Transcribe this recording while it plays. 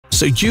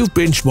So you've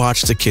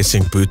binge-watched the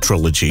Kissing Booth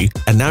trilogy,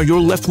 and now you're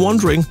left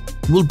wondering,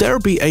 will there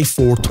be a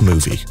fourth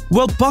movie?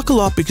 Well, buckle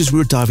up because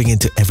we're diving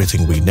into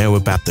everything we know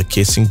about the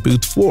Kissing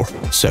Booth 4.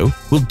 So,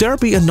 will there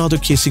be another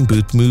Kissing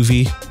Booth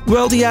movie?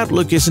 Well, the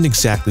outlook isn't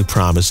exactly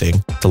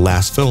promising. The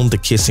last film, The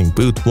Kissing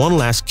Booth One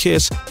Last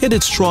Kiss,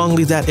 hinted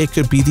strongly that it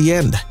could be the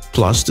end.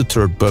 Plus, the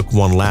third book,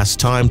 One Last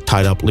Time,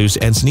 tied up loose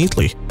ends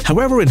neatly.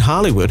 However, in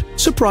Hollywood,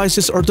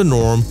 surprises are the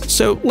norm,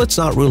 so let's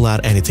not rule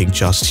out anything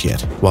just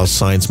yet. While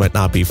signs might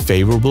not be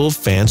favorable,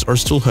 fans are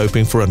still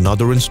hoping for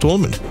another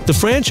installment. The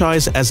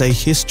franchise has a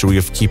history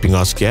of keeping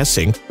us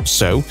guessing,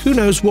 so who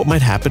knows what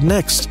might happen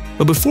next.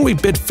 But before we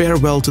bid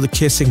farewell to the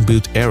Kissing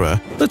Booth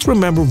era, let's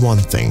remember one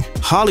thing.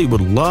 Hollywood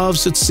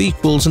loves its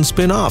sequels and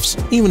spin-offs.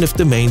 Even if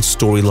the main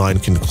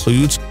storyline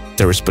concludes,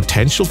 there is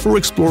potential for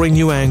exploring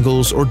new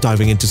angles or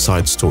diving into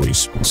side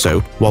stories. So,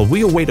 while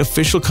we await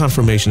official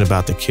confirmation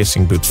about the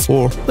Kissing Booth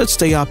 4, let's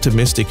stay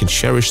optimistic and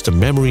cherish the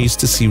memories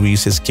the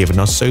series has given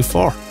us so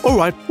far.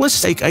 Alright,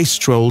 let's take a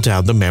stroll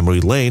down the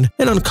memory lane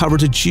and uncover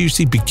the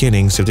juicy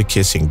beginnings of the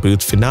Kissing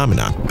Booth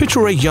phenomenon.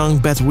 Picture a young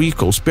Beth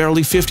Reekles,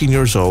 barely 15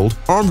 years old,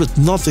 armed with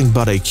nothing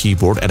but a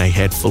keyboard and a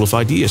head full of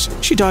ideas.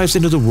 She dives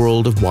into the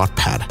world of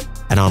Wattpad,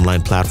 an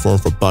online platform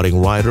for budding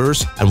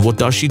writers, and what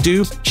does she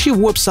do? She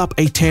whips up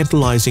a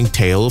tantalizing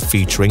tale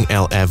featuring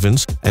Elle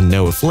Evans and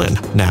Noah Flynn.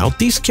 Now,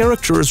 these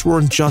characters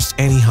weren't just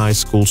any high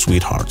school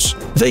sweethearts.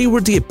 They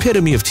were the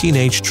epitome of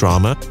teenage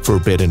drama,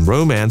 forbidden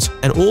romance,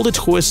 and all the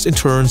twists and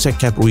turns that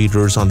kept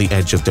readers on the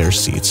edge of their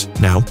seats.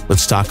 Now,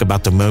 let's talk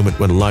about the moment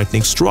when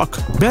lightning struck.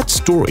 Beth's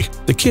story,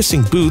 The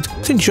Kissing Booth,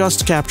 didn't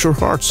just capture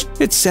hearts,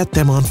 it set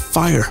them on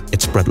fire.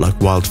 It spread like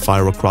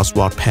wildfire across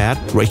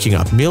Wattpad, raking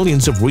up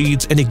millions of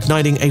reads and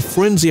igniting a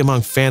frenzy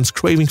among fans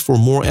craving for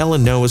more Elle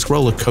and Noah's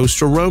roller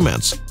coaster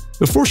romance.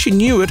 Before she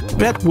knew it,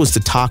 Beth was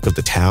the talk of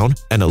the town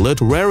and a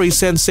literary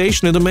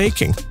sensation in the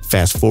making.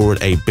 Fast forward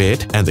a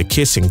bit, and the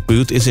Kissing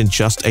Booth isn't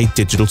just a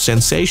digital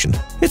sensation.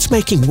 It's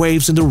making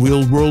waves in the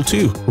real world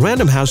too.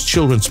 Random House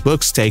Children's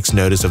Books takes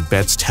notice of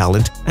Beth's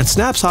talent and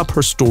snaps up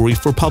her story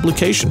for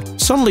publication.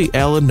 Suddenly,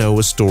 Elle and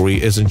Noah's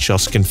story isn't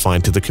just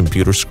confined to the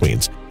computer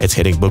screens. It's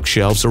hitting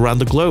bookshelves around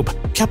the globe,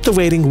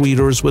 captivating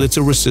readers with its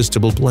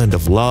irresistible blend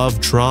of love,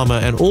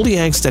 drama, and all the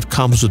angst that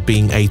comes with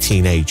being a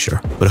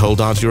teenager. But hold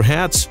on to your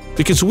hats,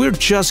 because we're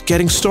just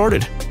getting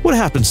started. What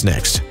happens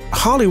next?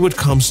 Hollywood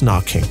comes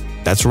knocking.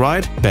 That's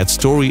right, Beth's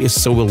story is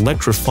so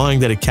electrifying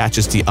that it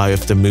catches the eye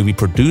of the movie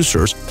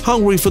producers,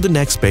 hungry for the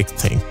next big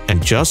thing.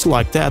 And just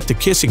like that, the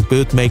Kissing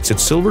Booth makes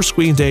its silver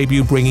screen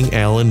debut, bringing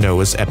Elle and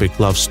Noah's epic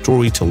love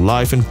story to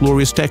life in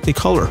glorious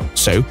Technicolor.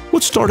 So,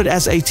 what started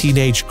as a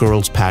teenage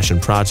girl's passion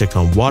project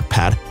on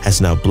Wattpad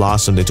has now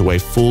blossomed into a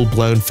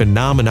full-blown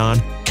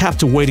phenomenon,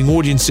 captivating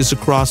audiences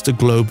across the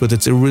globe with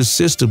its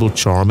irresistible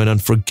charm and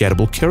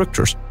unforgettable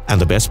characters.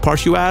 And the best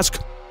part, you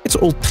ask? It's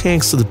all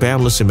thanks to the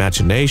boundless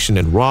imagination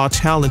and raw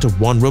talent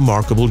of one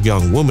remarkable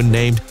young woman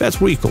named Beth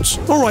Reekles.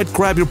 Alright,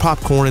 grab your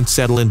popcorn and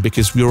settle in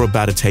because we're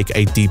about to take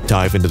a deep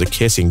dive into the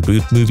Kissing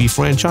Booth movie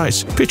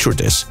franchise. Picture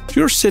this.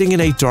 You're sitting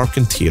in a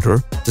darkened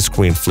theater, the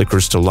screen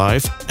flickers to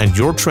life, and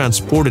you're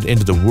transported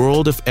into the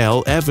world of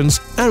Elle Evans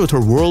and with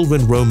her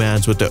whirlwind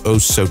romance with the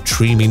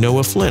oh-so-dreamy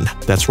Noah Flynn.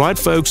 That's right,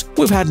 folks,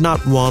 we've had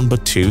not one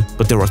but two,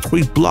 but there are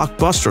three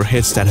blockbuster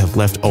hits that have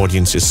left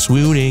audiences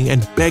swooning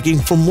and begging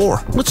for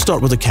more. Let's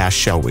start with the cast,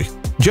 shall we?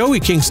 Joey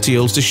King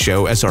steals the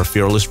show as our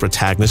fearless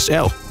protagonist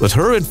Elle. With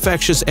her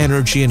infectious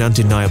energy and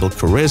undeniable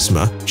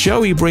charisma,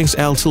 Joey brings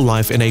Elle to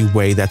life in a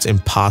way that's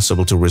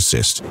impossible to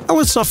resist. And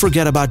let's not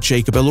forget about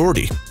Jacob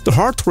Elordi, the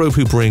heartthrob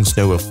who brings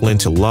Noah Flynn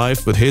to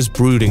life with his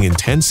brooding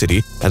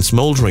intensity and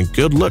smoldering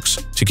good looks.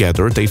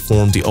 Together, they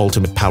form the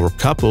ultimate power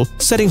couple,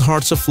 setting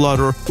hearts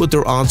aflutter with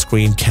their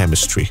on-screen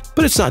chemistry.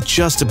 But it's not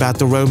just about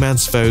the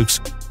romance,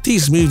 folks.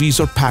 These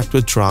movies are packed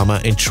with drama,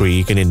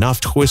 intrigue, and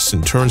enough twists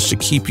and turns to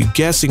keep you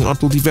guessing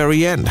until the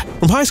very end.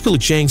 From high school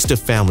hijinks to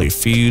family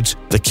feuds,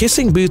 the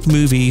Kissing Booth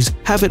movies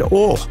have it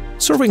all,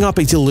 serving up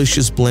a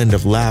delicious blend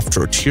of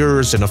laughter,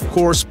 tears, and of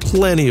course,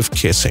 plenty of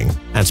kissing.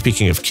 And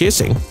speaking of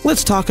kissing,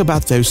 let's talk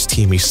about those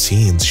steamy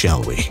scenes,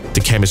 shall we? The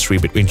chemistry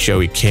between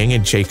Joey King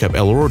and Jacob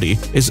Elordi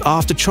is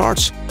off the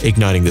charts,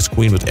 igniting the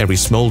screen with every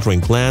smoldering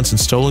glance and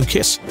stolen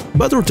kiss.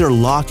 Whether they're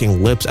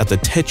locking lips at the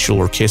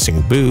titular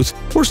Kissing Booth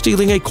or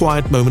stealing a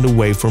quiet moment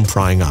away from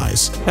prying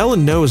eyes, Elle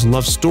and Noah's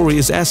love story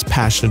is as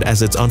passionate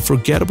as it's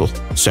unforgettable.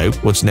 So,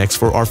 what's next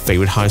for our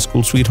favorite high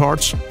school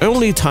sweethearts?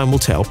 Only time will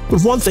tell,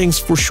 but one thing's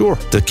for sure,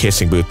 the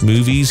Kissing Booth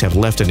movies have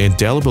left an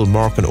indelible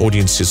mark on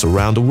audiences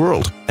around the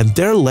world, and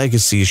their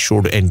legacy is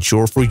sure to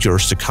endure for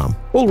years to come.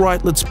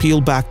 Alright, let's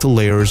peel back the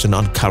layers and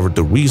uncover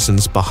the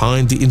reasons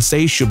behind the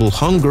insatiable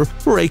hunger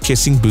for a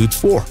Kissing Booth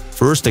 4.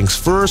 First things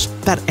first,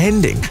 that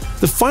ending.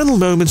 The final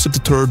moments of the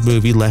third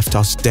movie left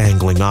us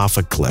dangling off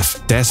a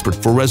cliff, desperate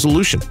for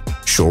resolution.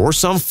 Sure,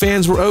 some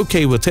fans were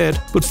okay with it,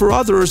 but for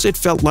others it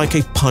felt like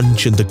a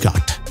punch in the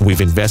gut.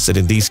 We've invested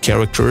in these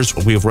characters,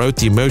 we've rode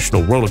the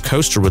emotional roller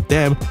coaster with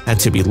them, and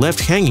to be left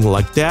hanging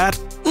like that?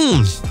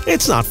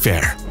 It's not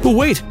fair. But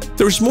wait,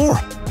 there's more.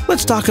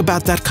 let's talk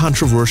about that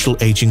controversial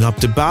aging up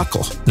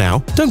debacle. Now,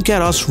 don't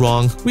get us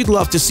wrong, we'd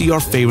love to see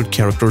our favorite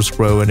characters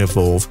grow and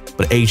evolve,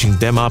 but aging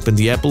them up in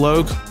the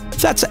epilogue?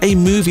 That's a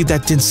movie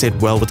that didn't sit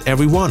well with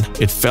everyone.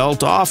 It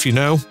felt off, you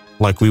know?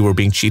 Like we were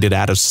being cheated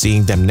out of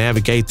seeing them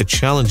navigate the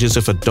challenges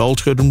of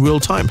adulthood in real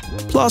time.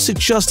 Plus, it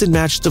just didn't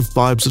match the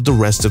vibes of the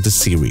rest of the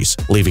series,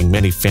 leaving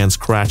many fans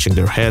scratching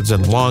their heads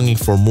and longing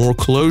for more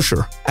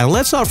closure. And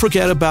let's not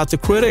forget about the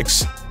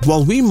critics.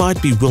 While we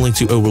might be willing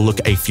to overlook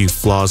a few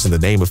flaws in the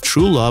name of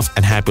true love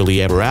and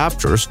happily ever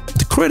afters,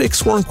 the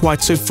critics weren't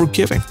quite so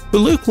forgiving.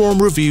 With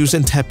lukewarm reviews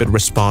and tepid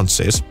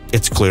responses,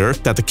 it's clear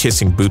that The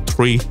Kissing Booth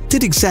 3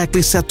 did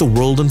exactly set the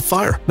world on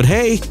fire. But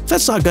hey,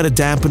 that's not gonna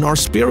dampen our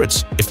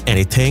spirits. If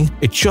anything,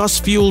 it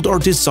just fueled our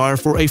desire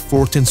for a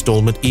fourth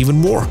installment even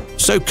more.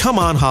 So come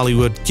on,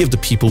 Hollywood, give the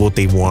people what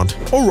they want.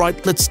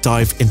 Alright, let's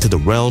dive into the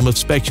realm of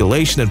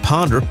speculation and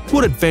ponder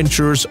what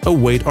adventures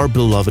await our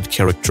beloved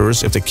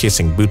characters if the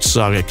Kissing Booth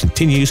saga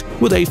continues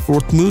with a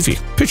fourth movie.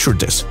 Picture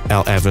this: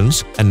 Elle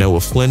Evans and Noah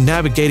Flynn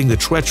navigating the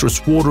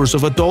treacherous waters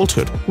of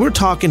adulthood. We're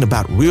talking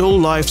about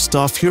real-life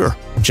stuff here.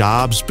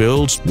 Jobs,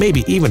 bills,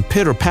 maybe even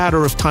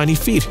pitter-patter of tiny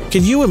feet.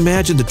 Can you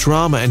imagine the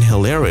drama and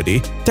hilarity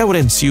that would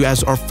ensue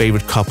as our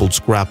favorite couples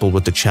grapple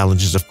with the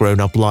challenges of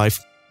grown-up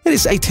life? It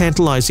is a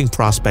tantalizing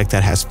prospect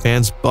that has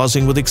fans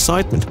buzzing with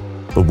excitement.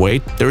 But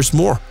wait, there's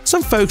more.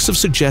 Some folks have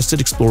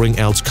suggested exploring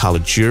Elle's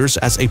college years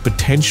as a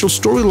potential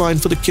storyline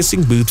for The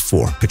Kissing Booth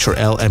 4. Picture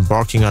Elle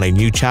embarking on a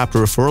new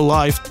chapter of her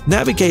life,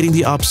 navigating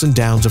the ups and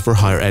downs of her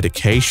higher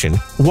education,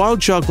 while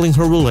juggling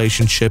her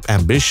relationship,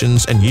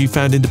 ambitions, and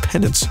newfound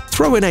independence.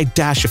 Throw in a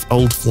dash of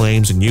old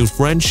flames and new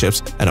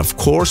friendships, and of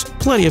course,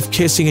 plenty of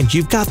kissing, and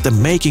you've got the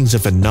makings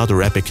of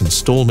another epic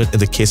installment in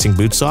the Kissing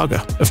Booth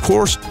saga. Of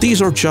course,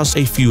 these are just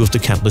a few of the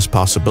countless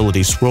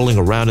possibilities swirling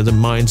around in the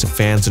minds of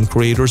fans and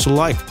creators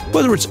alike.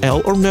 Whether it's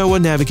Elle or Noah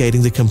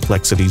navigating the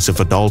complexities of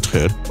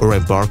adulthood or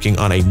embarking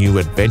on a new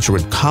adventure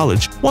in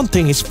college, one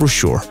thing is for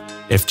sure.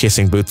 If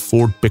Kissing Booth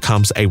 4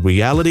 becomes a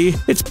reality,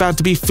 it's bound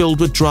to be filled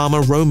with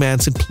drama,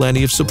 romance, and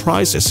plenty of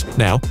surprises.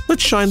 Now,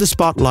 let's shine the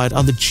spotlight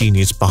on the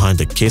genius behind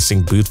the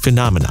Kissing Booth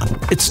phenomenon.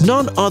 It's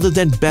none other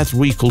than Beth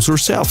Reekles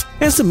herself.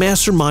 As the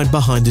mastermind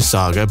behind the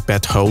saga,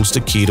 Beth holds the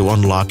key to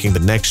unlocking the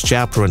next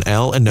chapter in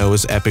Elle and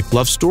Noah's epic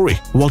love story.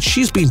 While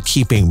she's been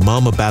keeping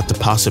mum about the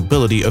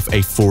possibility of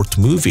a fourth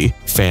movie,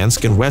 fans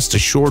can rest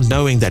assured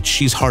knowing that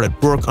she's hard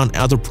at work on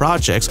other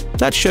projects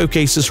that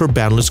showcases her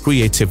boundless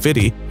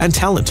creativity and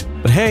talent.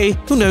 But hey,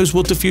 who knows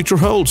what the future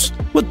holds?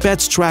 With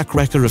Beth's track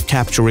record of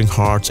capturing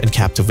hearts and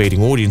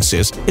captivating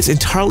audiences, it's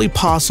entirely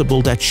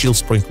possible that she'll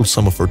sprinkle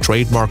some of her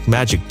trademark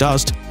magic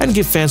dust and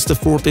give fans the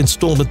fourth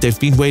installment they've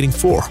been waiting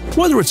for.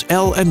 Whether it's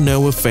Elle and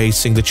Noah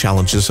facing the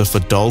challenges of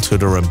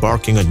adulthood or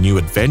embarking on new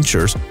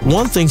adventures,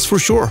 one thing's for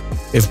sure: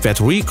 if Beth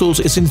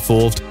Reekles is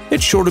involved,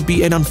 it's sure to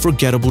be an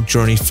unforgettable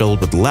journey filled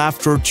with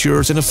laughter,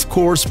 tears, and of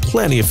course,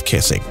 plenty of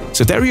kissing.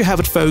 So there you have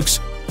it, folks.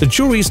 The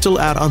jury's still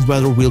out on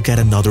whether we'll get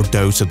another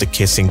dose of the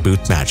Kissing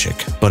Booth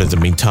magic. But in the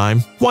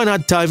meantime, why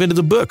not dive into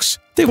the books?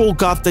 They've all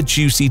got the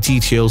juicy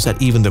details that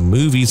even the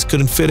movies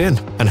couldn't fit in.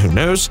 And who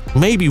knows,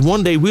 maybe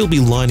one day we'll be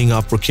lining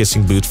up for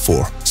Kissing Booth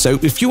 4. So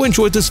if you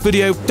enjoyed this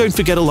video, don't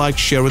forget to like,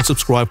 share, and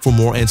subscribe for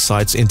more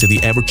insights into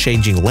the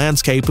ever-changing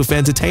landscape of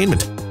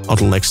entertainment.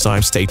 Until next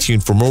time, stay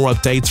tuned for more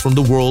updates from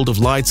the world of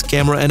lights,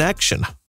 camera, and action.